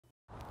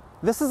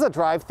This is a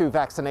drive-through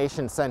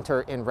vaccination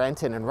center in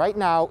Renton, and right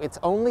now it's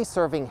only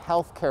serving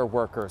healthcare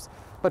workers.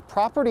 But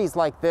properties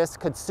like this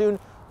could soon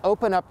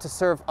open up to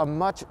serve a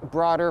much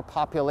broader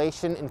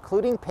population,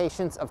 including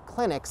patients of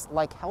clinics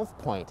like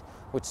HealthPoint,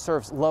 which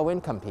serves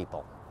low-income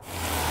people.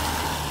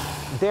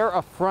 They're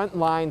a front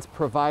lines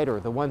provider,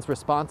 the ones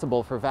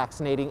responsible for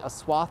vaccinating a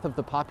swath of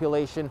the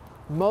population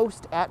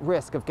most at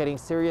risk of getting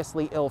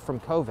seriously ill from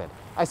COVID.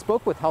 I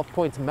spoke with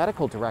HealthPoint's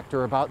medical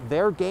director about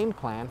their game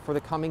plan for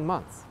the coming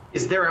months.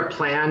 Is there a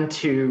plan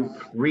to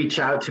reach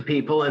out to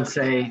people and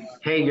say,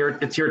 hey,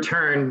 it's your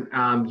turn,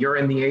 you're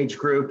in the age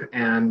group,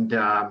 and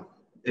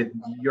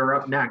you're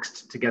up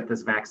next to get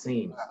this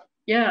vaccine?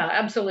 Yeah,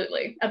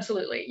 absolutely.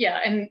 Absolutely.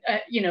 Yeah. And,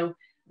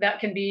 that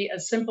can be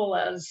as simple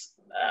as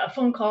a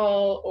phone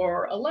call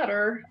or a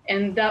letter,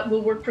 and that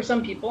will work for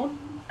some people.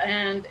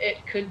 And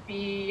it could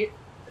be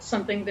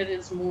something that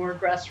is more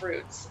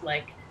grassroots,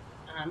 like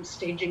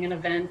staging an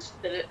event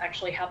that it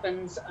actually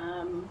happens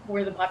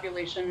where the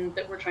population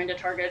that we're trying to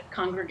target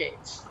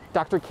congregates.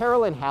 Dr.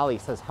 Carolyn Halley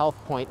says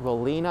HealthPoint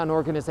will lean on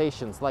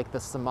organizations like the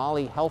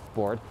Somali Health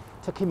Board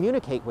to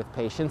communicate with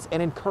patients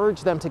and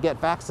encourage them to get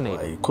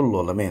vaccinated.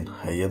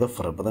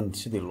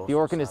 The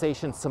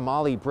organization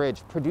Somali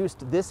Bridge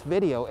produced this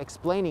video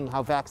explaining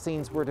how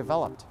vaccines were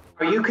developed.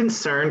 Are you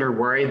concerned or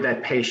worried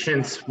that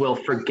patients will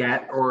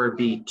forget or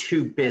be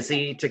too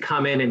busy to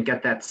come in and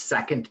get that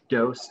second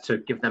dose to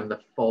give them the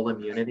full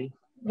immunity?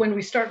 When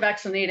we start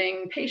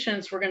vaccinating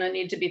patients, we're going to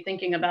need to be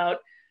thinking about,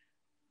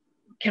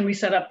 can we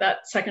set up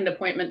that second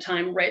appointment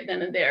time right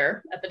then and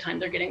there at the time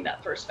they're getting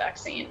that first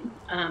vaccine?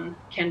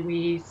 Can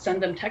we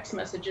send them text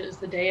messages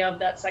the day of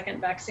that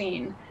second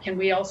vaccine? Can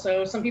we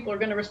also, some people are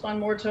going to respond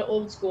more to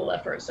old school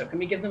efforts. So can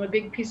we give them a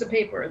big piece of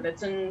paper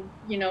that's in,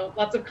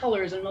 lots of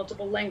colors and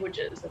multiple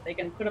languages that they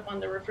can put up on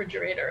the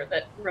refrigerator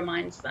that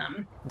reminds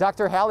them?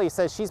 Dr. Halley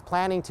says she's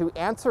planning to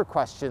answer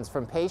questions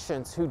from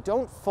patients who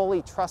don't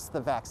fully trust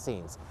the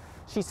vaccines.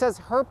 She says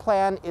her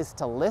plan is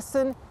to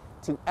listen,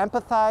 to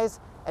empathize,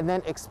 and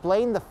then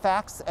explain the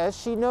facts as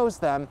she knows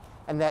them,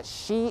 and that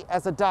she,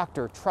 as a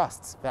doctor,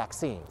 trusts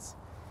vaccines.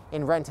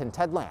 In Renton,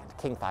 Ted Land,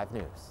 King 5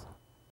 News.